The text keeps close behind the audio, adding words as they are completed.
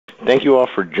Thank you all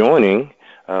for joining.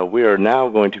 We are now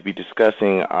going to be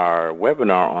discussing our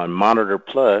webinar on Monitor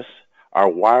Plus, our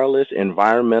wireless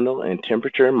environmental and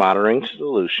temperature monitoring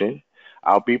solution.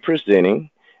 I'll be presenting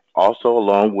also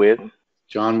along with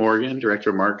John Morgan, Director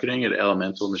of Marketing at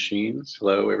Elemental Machines.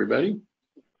 Hello, everybody.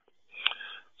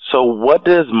 So what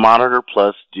does Monitor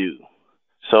Plus do?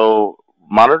 So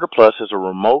Monitor Plus is a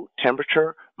remote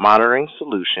temperature monitoring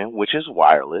solution, which is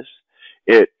wireless.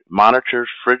 It monitors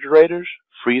refrigerators,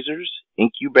 freezers,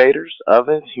 incubators,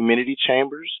 ovens, humidity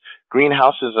chambers,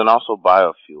 greenhouses, and also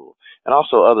biofuel, and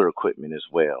also other equipment as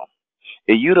well.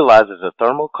 It utilizes a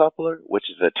thermocoupler,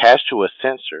 which is attached to a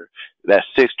sensor that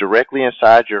sits directly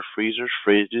inside your freezers,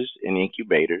 fridges, and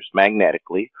incubators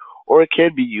magnetically, or it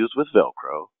can be used with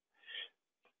Velcro.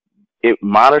 It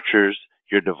monitors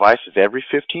your devices every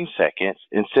 15 seconds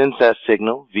and sends that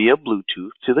signal via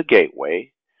Bluetooth to the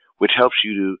gateway, which helps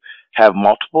you to have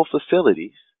multiple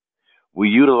facilities. We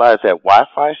utilize that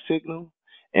Wi-Fi signal,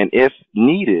 and if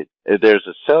needed, there's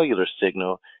a cellular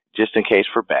signal just in case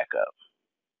for backup.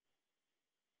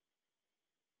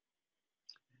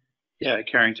 Yeah,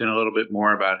 Carrington, a little bit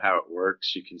more about how it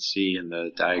works. You can see in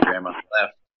the diagram on the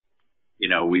left,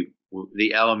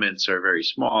 the elements are very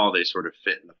small. They sort of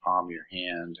fit in the palm of your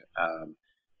hand,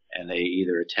 and they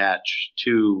either attach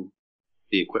to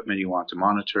the equipment you want to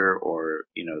monitor, or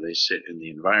they sit in the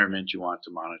environment you want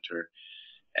to monitor.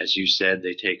 As you said,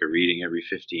 they take a reading every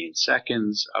 15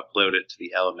 seconds, upload it to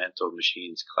the Elemental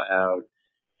Machines cloud,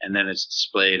 and then it's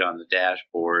displayed on the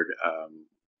dashboard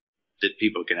that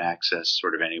people can access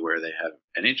sort of anywhere they have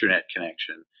an internet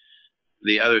connection.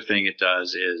 The other thing it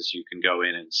does is you can go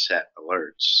in and set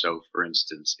alerts. So, for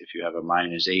instance, if you have a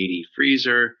 -80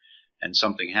 freezer and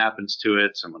something happens to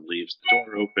it, someone leaves the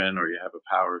door open, or you have a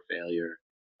power failure,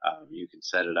 you can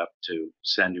set it up to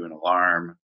send you an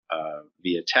alarm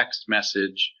via text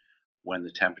message when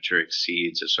the temperature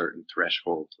exceeds a certain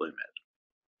threshold limit.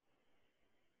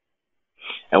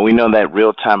 And we know that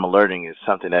real-time alerting is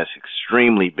something that's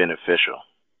extremely beneficial.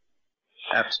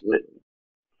 Absolutely.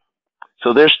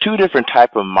 So there's two different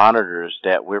type of monitors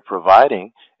that we're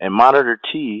providing, and Monitor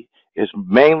T is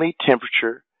mainly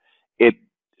temperature. Its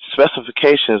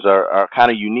specifications are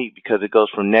kind of unique because it goes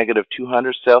from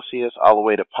 -200 Celsius all the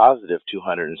way to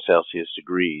 +200 Celsius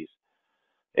degrees.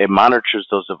 It monitors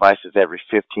those devices every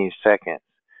 15 seconds,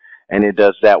 and it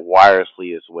does that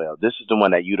wirelessly as well. This is the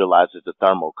one that utilizes the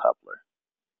thermocoupler.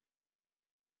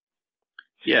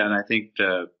 Yeah, and I think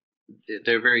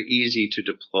they're very easy to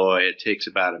deploy. It takes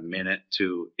about a minute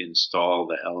to install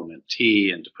the Element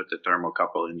T and to put the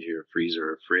thermocouple into your freezer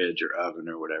or fridge or oven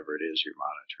or whatever it is you're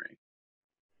monitoring.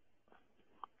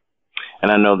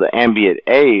 And I know the Ambient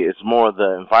A is more of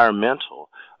the environmental,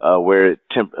 where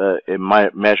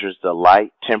it measures the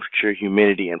light, temperature,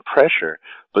 humidity, and pressure.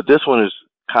 But this one is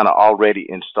kind of already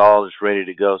installed. It's ready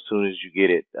to go. As soon as you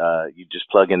get it, you just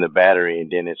plug in the battery,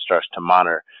 and then it starts to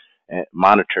monitor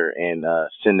and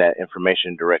send that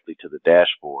information directly to the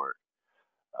dashboard.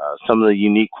 Some of the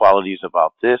unique qualities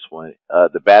about this one,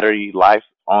 the battery life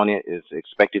on it is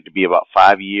expected to be about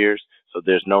 5 years, so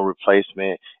there's no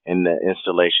replacement, and the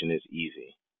installation is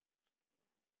easy.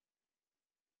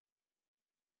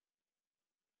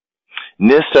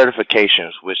 NIST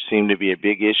certifications, which seem to be a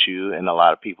big issue and a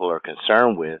lot of people are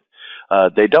concerned with,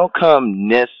 they don't come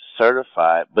NIST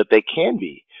certified, but they can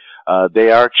be.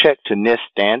 They are checked to NIST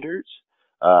standards.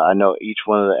 I know each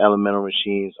one of the Elemental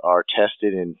machines are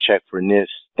tested and checked for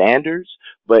NIST standards,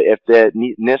 but if that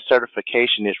NIST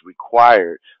certification is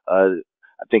required,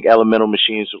 I think Elemental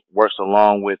Machines works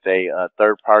along with a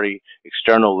third-party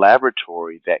external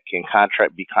laboratory that can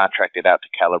be contracted out to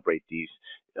calibrate these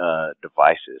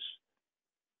devices.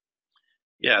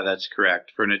 Yeah, that's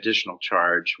correct. For an additional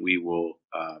charge, we will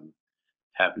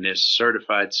have NIST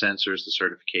certified sensors. The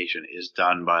certification is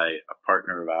done by a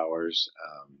partner of ours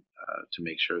to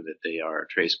make sure that they are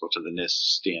traceable to the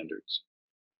NIST standards.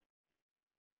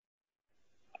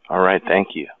 All right,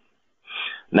 thank you.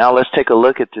 Now let's take a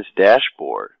look at this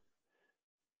dashboard.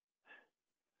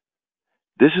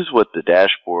 This is what the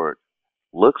dashboard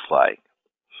looks like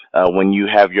when you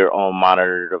have your own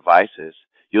monitor devices.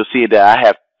 You'll see that I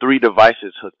have 3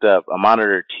 devices hooked up, a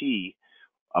Monitor T,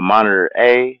 a Monitor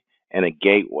A, and a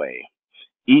gateway.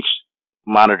 Each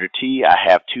Monitor T, I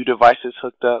have 2 devices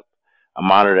hooked up. A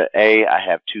Monitor A, I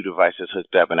have 2 devices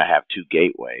hooked up, and I have 2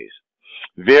 gateways.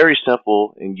 Very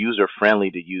simple and user-friendly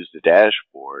to use the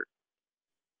dashboard.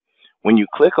 When you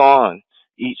click on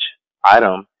each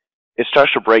item, it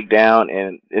starts to break down,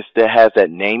 and it has that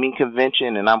naming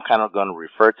convention, and I'm kind of going to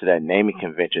refer to that naming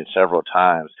convention several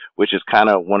times, which is kind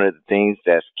of one of the things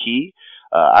that's key.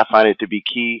 I find it to be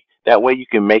key That way you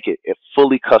can make it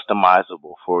fully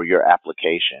customizable for your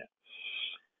application.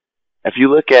 If you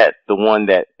look at the one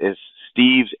that is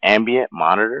Steve's ambient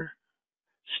monitor,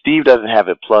 Steve doesn't have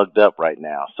it plugged up right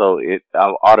now, so it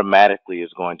automatically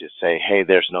is going to say, hey,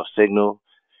 there's no signal.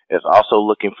 It's also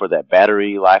looking for that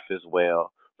battery life as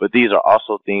well. But these are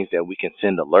also things that we can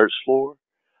send alerts for.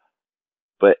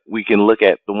 But we can look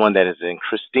at the one that is in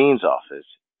Christine's office,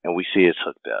 and we see it's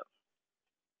hooked up.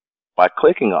 By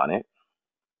clicking on it,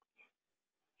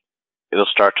 it'll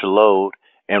start to load.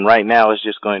 And right now, it's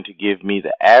just going to give me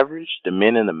the average, the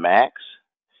min, and the max,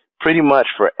 pretty much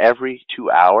for every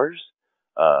 2 hours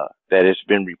that it's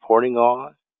been reporting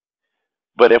on.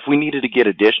 But if we needed to get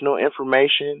additional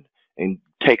information and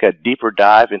take a deeper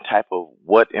dive in type of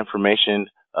what information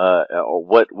or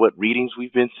what readings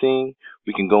we've been seeing,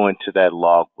 we can go into that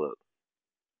logbook.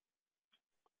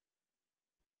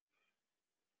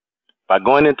 By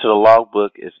going into the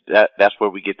logbook, that's where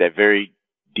we get that very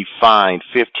defined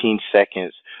 15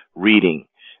 seconds reading.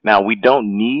 Now, we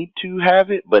don't need to have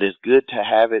it, but it's good to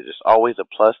have it. It's always a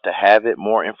plus to have it.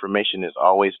 More information is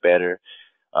always better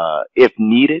if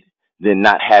needed than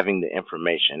not having the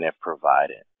information if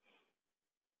provided.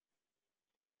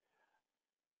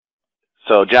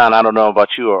 So, John, I don't know about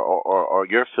you or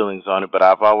your feelings on it, but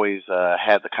I've always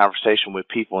had the conversation with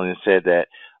people and said that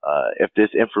if this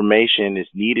information is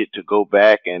needed to go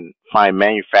back and find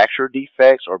manufacturer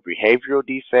defects or behavioral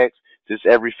defects, this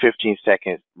every 15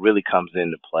 seconds really comes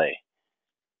into play.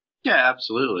 Yeah,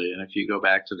 absolutely. And if you go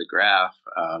back to the graph,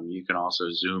 you can also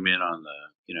zoom in on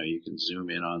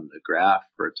the graph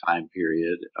for a time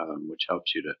period, which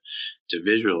helps you to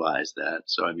visualize that.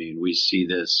 So, I mean, we see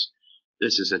this.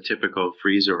 This is a typical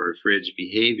freezer or fridge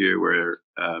behavior where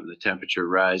the temperature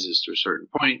rises to a certain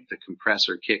point, the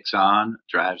compressor kicks on,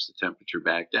 drives the temperature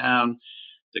back down,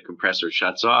 the compressor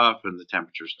shuts off, and the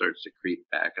temperature starts to creep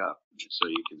back up. So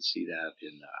you can see that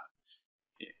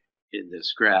in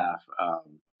this graph.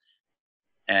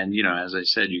 And as I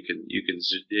said, you can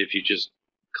if you just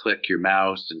click your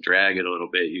mouse and drag it a little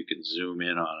bit, you can zoom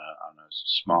in on a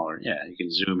smaller. Yeah, you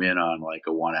can zoom in on like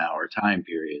a 1 hour time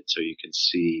period, so you can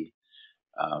see.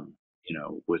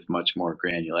 With much more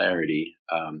granularity.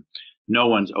 No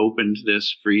one's opened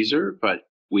this freezer, but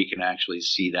we can actually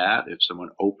see that. If someone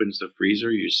opens the freezer,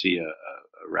 you see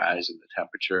a rise in the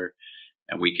temperature,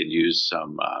 and we can use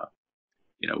some,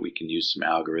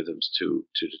 algorithms to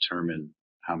determine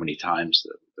how many times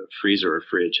the freezer or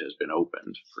fridge has been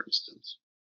opened, for instance.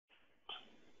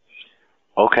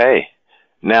 Okay.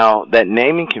 Now, that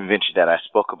naming convention that I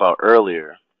spoke about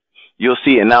earlier, you'll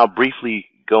see, and I'll briefly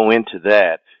go into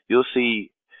that. You'll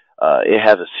see it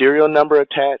has a serial number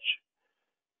attached.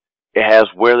 It has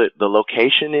where the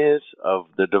location is of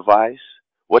the device,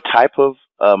 what type of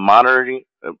monitoring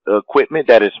equipment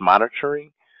that it's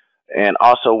monitoring, and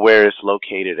also where it's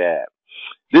located at.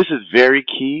 This is very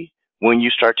key when you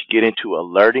start to get into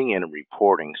alerting and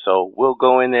reporting. So we'll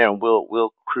go in there and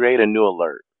we'll create a new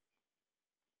alert.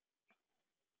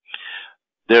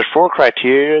 There's 4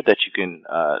 criteria that you can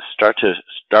start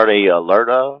a alert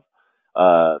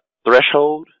of: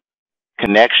 threshold,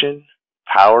 connection,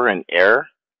 power, and error.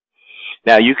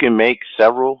 Now, you can make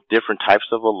several different types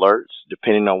of alerts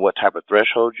depending on what type of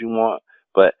threshold you want,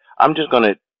 but I'm just going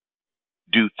to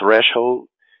do threshold.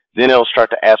 Then it'll start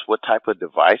to ask what type of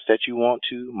device that you want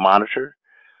to monitor.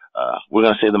 We're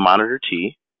going to say the monitor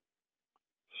T.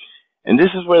 And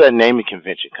this is where that naming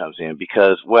convention comes in,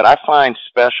 because what I find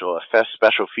special, a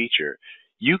special feature,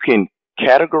 you can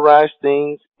categorize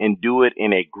things and do it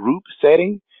in a group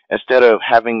setting instead of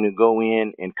having to go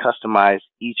in and customize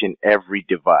each and every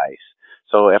device.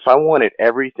 So if I wanted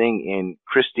everything in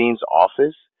Christine's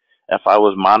office, if I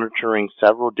was monitoring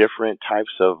several different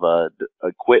types of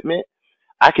equipment,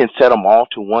 I can set them all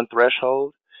to one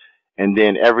threshold, and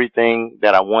then everything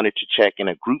that I wanted to check in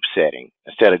a group setting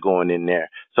instead of going in there.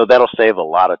 So that'll save a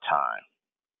lot of time.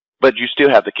 But you still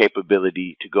have the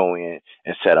capability to go in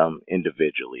and set them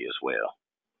individually as well.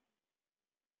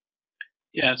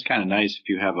 Yeah, it's kind of nice if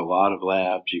you have a lot of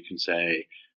labs. You can say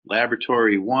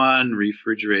laboratory 1,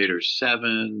 refrigerator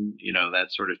 7,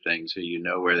 that sort of thing, so you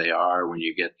know where they are when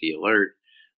you get the alert.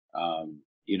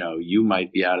 You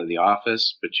might be out of the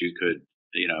office, but you could,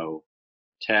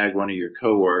 tag one of your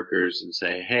coworkers and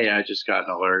say, hey, I just got an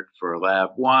alert for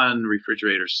lab 1,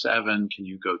 refrigerator 7. Can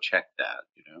you go check that?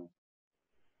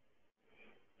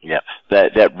 Yeah,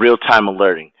 that real-time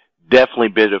alerting, definitely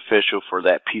beneficial for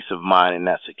that peace of mind and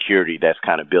that security that's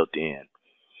kind of built in.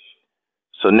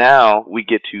 So now we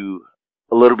get to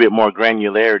a little bit more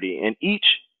granularity, and each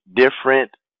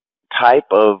different type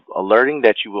of alerting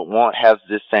that you would want has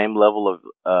this same level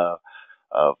of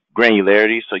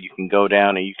granularity, so you can go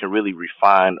down and you can really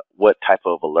refine what type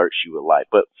of alerts you would like.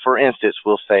 But for instance,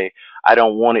 we'll say I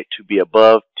don't want it to be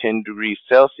above 10 degrees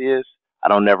Celsius. I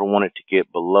don't never want it to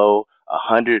get below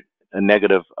a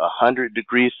negative 100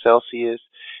 degrees Celsius,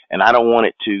 and I don't want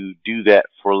it to do that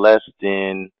for less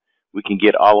than, we can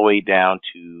get all the way down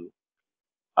to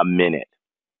a minute.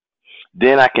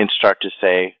 Then I can start to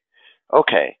say,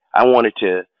 okay, I want it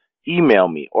to email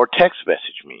me or text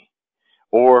message me,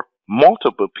 or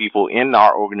multiple people in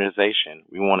our organization,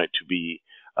 we want it to be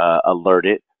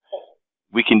alerted.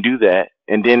 We can do that,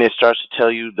 and then it starts to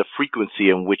tell you the frequency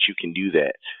in which you can do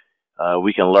that.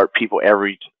 We can alert people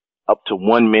every up to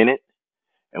 1 minute,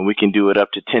 and we can do it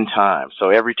up to 10 times. So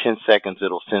every 10 seconds,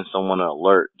 it'll send someone an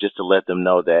alert just to let them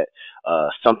know that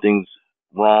something's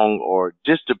wrong, or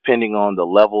just depending on the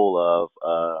level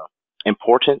of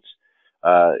importance,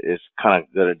 is kind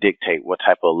of going to dictate what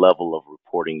type of level of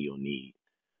reporting you'll need.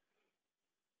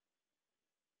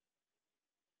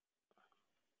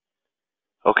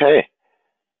 Okay,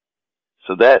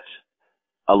 so that's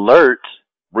alerts.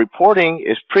 Reporting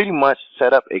is pretty much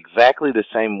set up exactly the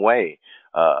same way.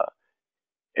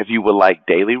 If you would like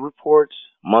daily reports,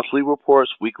 monthly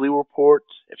reports, weekly reports,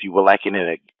 if you would like it in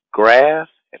a graph,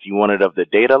 if you wanted of the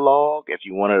data log, if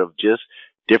you wanted of just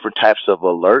different types of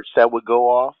alerts that would go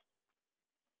off,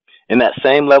 and that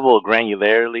same level of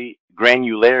granularity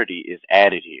is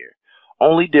added here.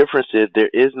 Only difference is there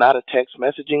is not a text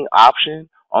messaging option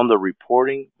on the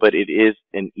reporting, but it is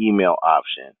an email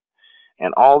option.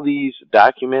 And all these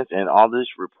documents and all this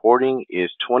reporting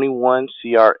is 21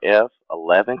 CRF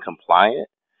 11 compliant.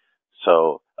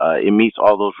 So it meets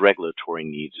all those regulatory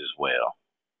needs as well.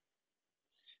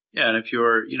 Yeah, and if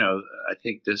you're, I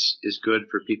think this is good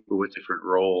for people with different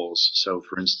roles. So,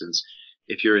 for instance,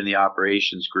 if you're in the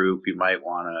operations group, you might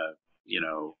want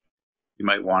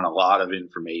a lot of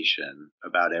information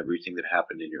about everything that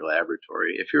happened in your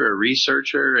laboratory. If you're a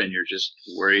researcher and you're just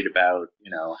worried about,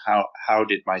 how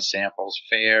did my samples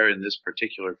fare in this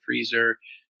particular freezer,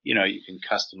 you can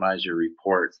customize your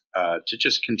report to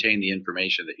just contain the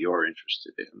information that you're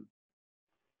interested in.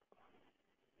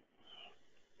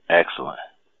 Excellent.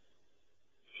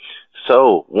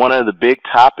 So one of the big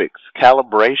topics,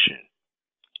 calibration.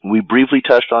 We briefly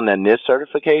touched on that NIST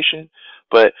certification,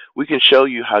 but we can show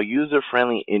you how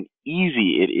user-friendly and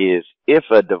easy it is if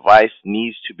a device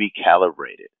needs to be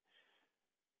calibrated.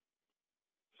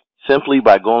 Simply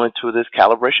by going to this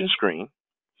calibration screen,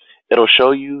 it'll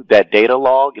show you that data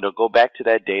log. It'll go back to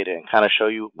that data and kind of show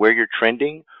you where you're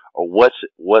trending, or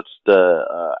what's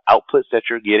the outputs that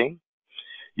you're getting.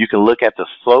 You can look at the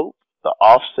slope, the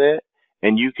offset,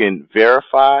 and you can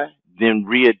verify, then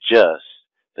readjust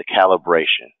the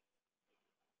calibration.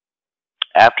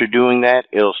 After doing that,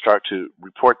 it'll start to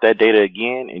report that data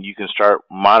again, and you can start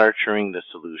monitoring the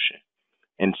solution.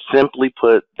 And simply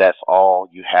put, that's all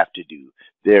you have to do.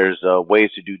 There's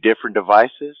ways to do different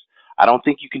devices. I don't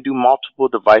think you can do multiple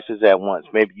devices at once.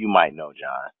 Maybe you might know,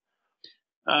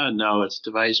 John. No, it's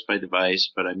device by device,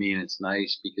 but I mean, it's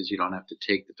nice because you don't have to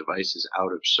take the devices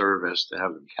out of service to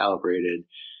have them calibrated.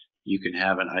 You can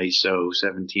have an ISO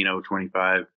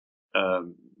 17025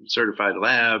 certified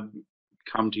lab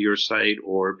come to your site,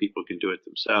 or people can do it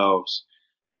themselves.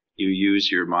 You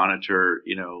use your monitor,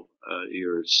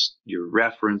 your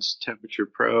reference temperature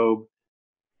probe,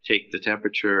 take the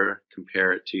temperature,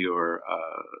 compare it to your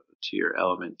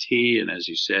element T, and as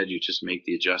you said, you just make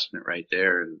the adjustment right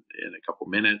there in a couple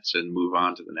minutes and move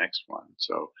on to the next one.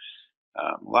 So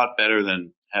a lot better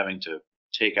than having to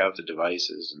take out the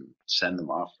devices and send them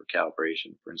off for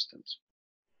calibration, for instance.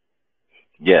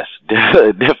 Yes,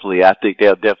 definitely. I think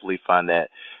they'll definitely find that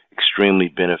extremely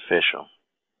beneficial.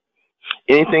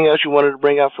 Anything else you wanted to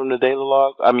bring out from the data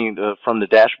log? From the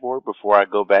dashboard before I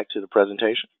go back to the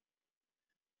presentation?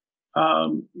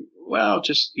 Well,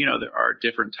 just, there are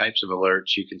different types of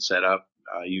alerts you can set up.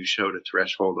 You showed a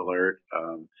threshold alert,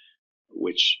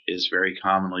 which is very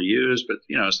commonly used, but,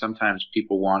 sometimes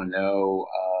people want to know,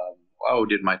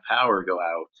 did my power go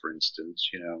out, for instance?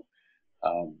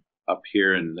 Up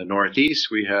here in the Northeast,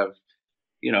 we have,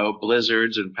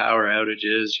 blizzards and power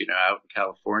outages. Out in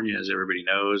California, as everybody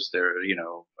knows, there,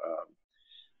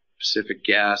 Pacific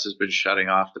Gas has been shutting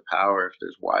off the power if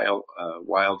there's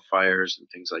wildfires and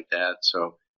things like that.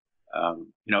 So,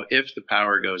 if the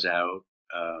power goes out,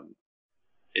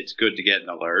 it's good to get an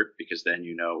alert, because then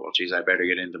well, geez, I better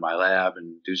get into my lab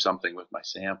and do something with my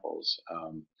samples.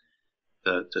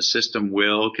 The system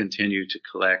will continue to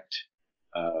collect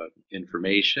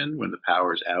information when the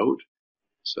power's out.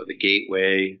 So the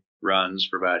gateway runs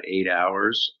for about 8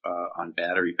 hours on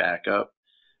battery backup.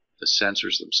 The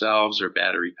sensors themselves are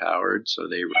battery powered, so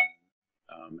they run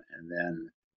And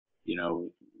then,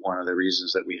 one of the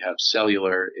reasons that we have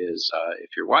cellular is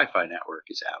if your Wi-Fi network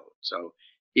is out. So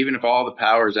even if all the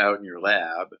power is out in your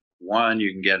lab, one,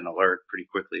 you can get an alert pretty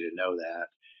quickly to know that.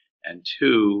 And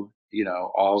two,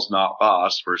 all's not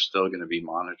lost. We're still going to be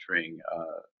monitoring,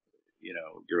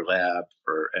 your lab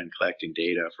and collecting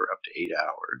data for up to 8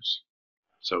 hours.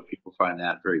 So people find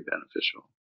that very beneficial.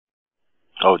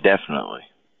 Oh, definitely.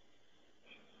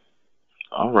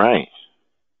 All right.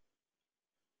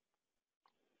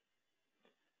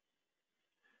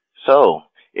 So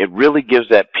it really gives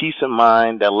that peace of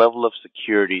mind, that level of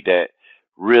security that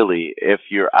really, if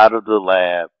you're out of the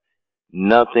lab,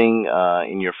 nothing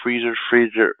in your freezers,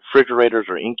 refrigerators,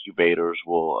 or incubators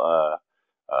will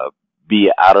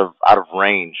be out of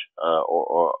range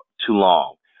or too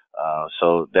long.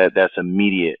 So that's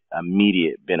immediate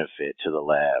benefit to the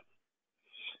lab.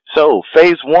 So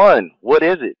phase one, what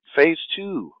is it? Phase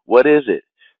two, what is it?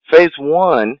 Phase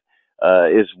one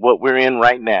is what we're in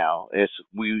right now.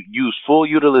 We use full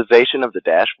utilization of the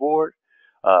dashboard.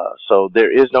 So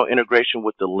there is no integration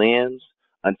with the lens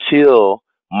until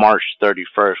March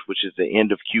 31st, which is the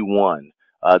end of Q1.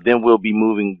 Then we'll be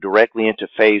moving directly into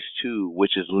phase two,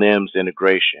 which is LIMS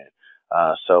integration.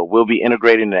 So we'll be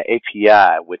integrating the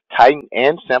API with Titan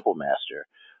and Sample Master.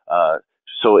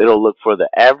 So it'll look for the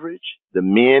average, the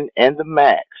min, and the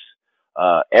max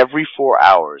every 4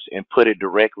 hours and put it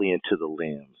directly into the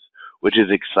LIMS, which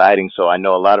is exciting. So I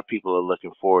know a lot of people are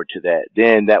looking forward to that.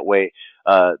 Then that way,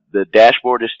 the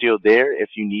dashboard is still there if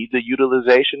you need the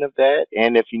utilization of that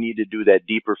and if you need to do that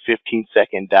deeper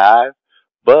 15-second dive.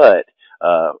 But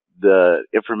the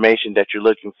information that you're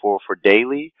looking for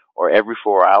daily or every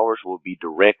 4 hours will be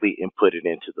directly inputted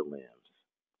into the LIMS.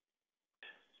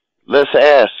 Let's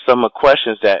ask some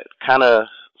questions that kind of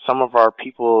some of our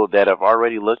people that have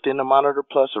already looked into Monitor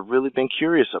Plus have really been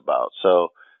curious about. So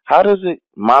how does it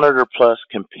Monitor Plus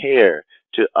compare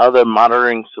to other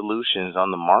monitoring solutions on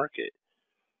the market?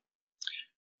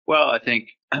 Well, I think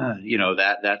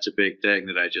that's a big thing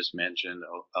that I just mentioned.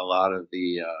 A lot of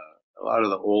the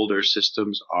older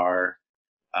systems are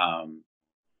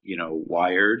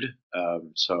wired.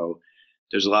 So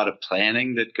there's a lot of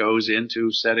planning that goes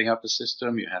into setting up a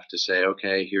system. You have to say,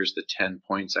 okay, here's the 10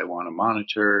 points I want to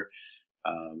monitor.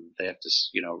 They have to,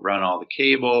 run all the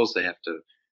cables. They have to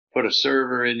put a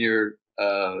server in your,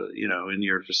 in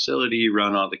your facility,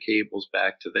 run all the cables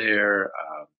back to there.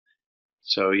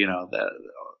 So, that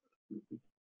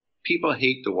people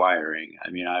hate the wiring. I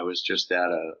mean, I was just at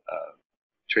a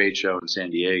trade show in San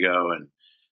Diego, and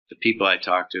the people I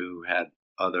talked to who had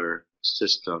other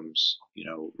systems,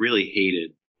 really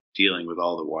hated dealing with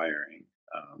all the wiring.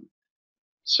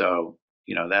 So,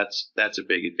 that's a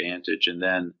big advantage. And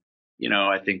then,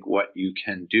 I think what you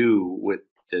can do with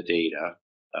the data.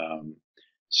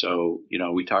 So,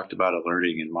 we talked about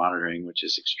alerting and monitoring, which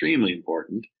is extremely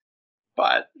important.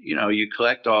 But, you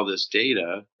collect all this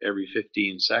data every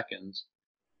 15 seconds.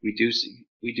 We do see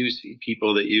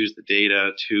people that use the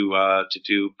data to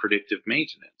do predictive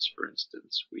maintenance. For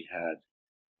instance, we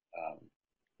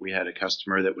had a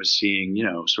customer that was seeing,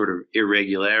 sort of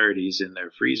irregularities in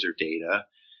their freezer data.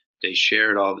 They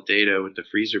shared all the data with the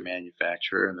freezer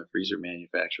manufacturer, and the freezer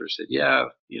manufacturer said, yeah,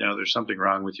 there's something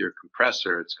wrong with your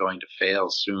compressor. It's going to fail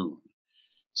soon.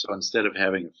 So instead of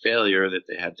having a failure that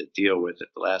they had to deal with at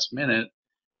the last minute,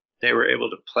 they were able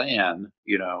to plan,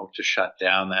 to shut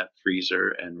down that freezer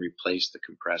and replace the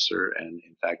compressor. And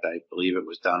in fact, I believe it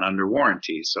was done under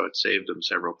warranty, so it saved them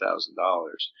several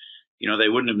 $1,000s. They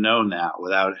wouldn't have known that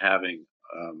without having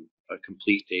a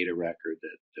complete data record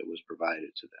that was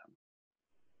provided to them.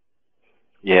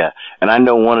 Yeah, and I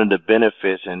know one of the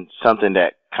benefits and something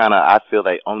that kind of I feel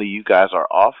that only you guys are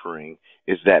offering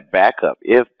is that backup.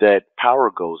 If that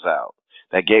power goes out,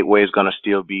 that gateway is going to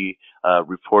still be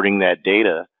reporting that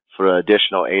data for an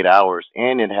additional 8 hours,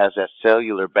 and it has that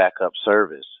cellular backup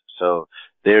service. So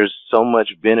there's so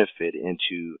much benefit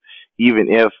into even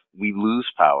if we lose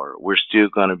power, we're still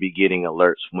going to be getting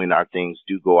alerts when our things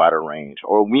do go out of range,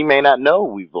 or we may not know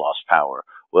we've lost power.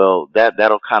 Well,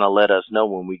 that'll kind of let us know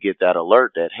when we get that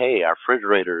alert that, hey, our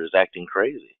refrigerator is acting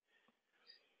crazy.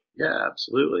 Yeah,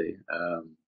 absolutely.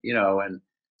 And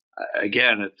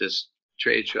again, at this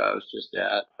trade show I was just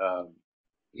at,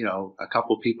 a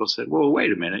couple of people said, well,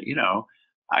 wait a minute,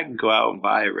 I can go out and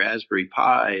buy a Raspberry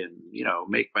Pi and,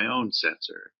 make my own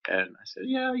sensor. And I said,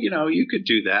 yeah, you could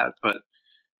do that, but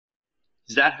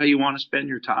is that how you want to spend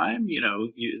your time?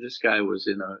 This guy was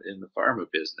in the pharma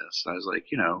business. I was like,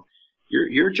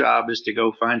 your job is to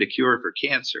go find a cure for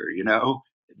cancer,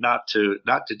 not to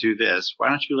do this. Why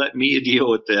don't you let me deal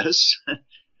with this?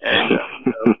 And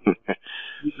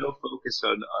you go focus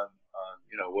on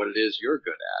what it is you're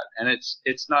good at. And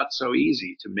it's not so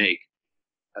easy to make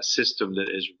a system that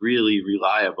is really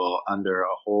reliable under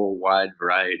a whole wide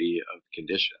variety of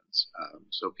conditions.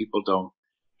 So people don't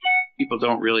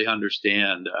really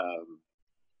understand,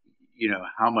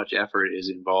 how much effort is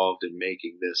involved in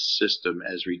making this system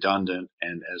as redundant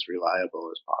and as reliable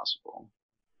as possible.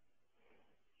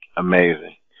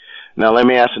 Amazing. Now let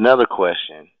me ask another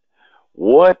question.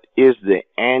 What is the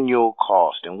annual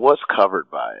cost and what's covered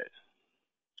by it?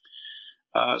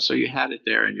 So you had it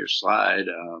there in your slide.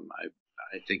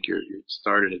 I think you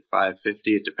started at $550.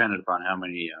 It depended upon how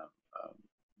many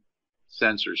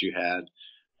sensors you had.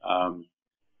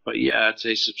 But yeah, it's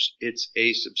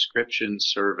a subscription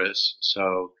service.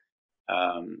 So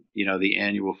the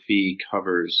annual fee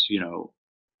covers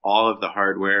all of the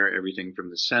hardware, everything from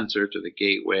the sensor to the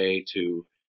gateway to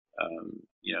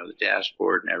the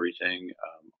dashboard and everything.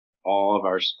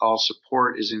 All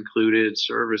support is included,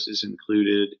 service is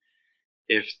included.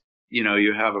 If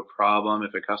you have a problem,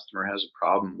 if a customer has a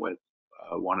problem with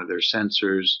one of their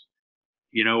sensors,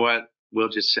 you know what? We'll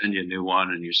just send you a new one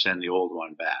and you send the old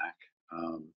one back.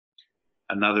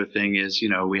 Another thing is,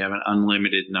 we have an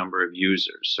unlimited number of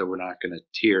users, so we're not going to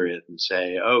tier it and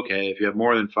say, okay, if you have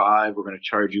more than 5, we're going to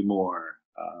charge you more.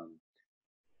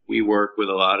 We work with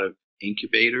a lot of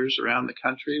incubators around the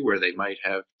country where they might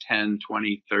have 10,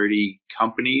 20, 30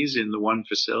 companies in the one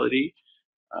facility.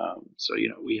 So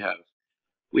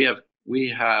we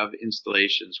have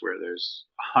installations where there's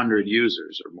 100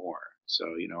 users or more. So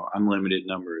unlimited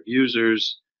number of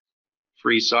users.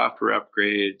 Free software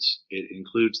upgrades. It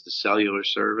includes the cellular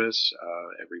service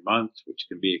every month, which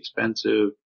can be expensive.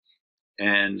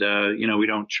 And, we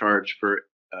don't charge for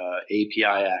API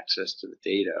access to the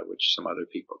data, which some other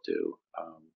people do.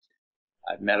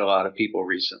 I've met a lot of people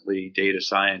recently, data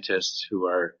scientists who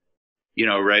are,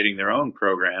 writing their own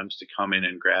programs to come in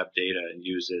and grab data and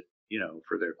use it,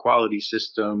 for their quality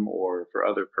system or for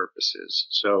other purposes.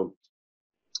 So,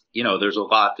 there's a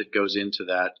lot that goes into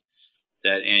that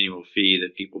annual fee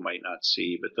that people might not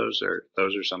see, but those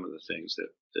are some of the things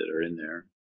that are in there.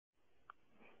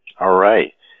 All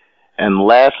right. And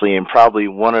lastly, and probably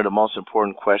one of the most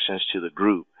important questions to the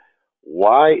group,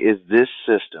 why is this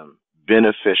system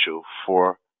beneficial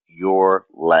for your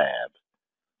lab?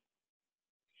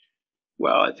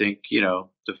 Well, I think,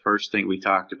 the first thing we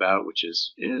talked about, which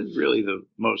is really the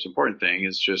most important thing,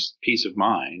 is just peace of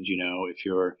mind. If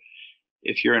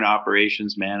you're an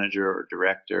operations manager or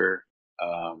director,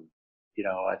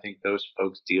 I think those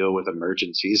folks deal with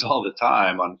emergencies all the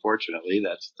time. Unfortunately,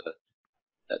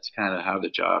 that's kind of how the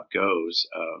job goes.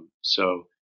 So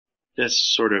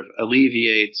this sort of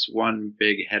alleviates one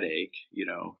big headache.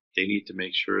 They need to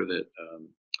make sure that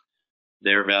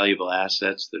their valuable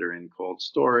assets that are in cold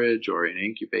storage or in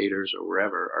incubators or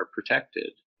wherever are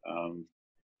protected.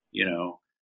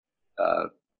 A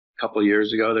couple of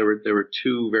years ago, there were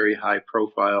 2 very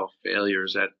high-profile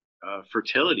failures at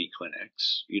fertility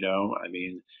clinics.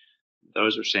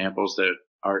 Those are samples that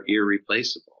are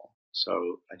irreplaceable.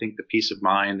 So I think the peace of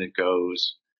mind that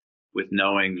goes with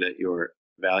knowing that your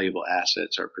valuable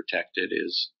assets are protected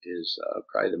is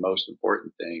probably the most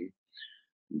important thing.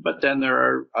 But then there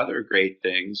are other great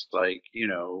things like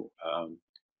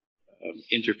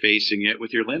interfacing it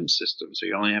with your LIMS system, so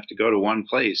you only have to go to one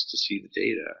place to see the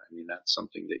data. That's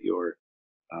something that your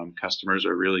customers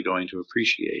are really going to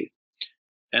appreciate.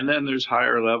 And then there's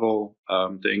higher level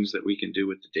things that we can do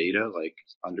with the data, like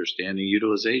understanding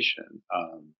utilization.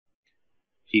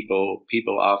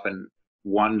 People often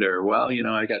wonder, well,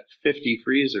 I got 50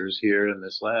 freezers here in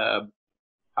this lab.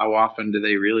 How often do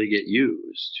they really get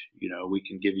used? We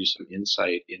can give you some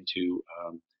insight into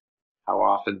how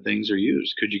often things are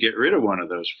used. Could you get rid of one of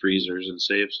those freezers and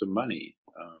save some money?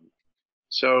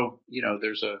 So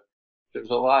there's a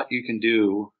lot you can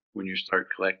do when you start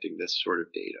collecting this sort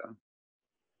of data.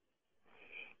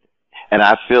 And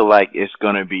I feel like it's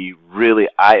going to be really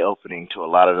eye-opening to a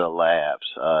lot of the labs.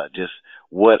 Just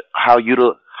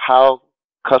how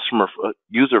customer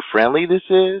user-friendly this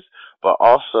is, but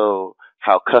also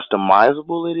how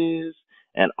customizable it is,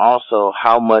 and also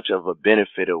how much of a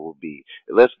benefit it will be.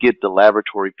 Let's get the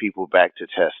laboratory people back to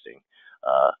testing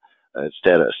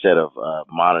instead of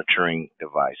monitoring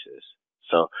devices.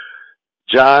 So,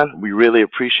 John, we really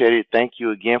appreciate it. Thank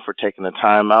you again for taking the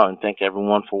time out, and thank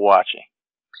everyone for watching.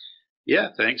 Yeah,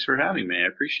 thanks for having me. I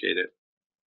appreciate it.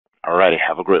 All righty.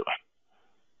 Have a great one.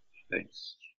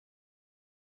 Thanks.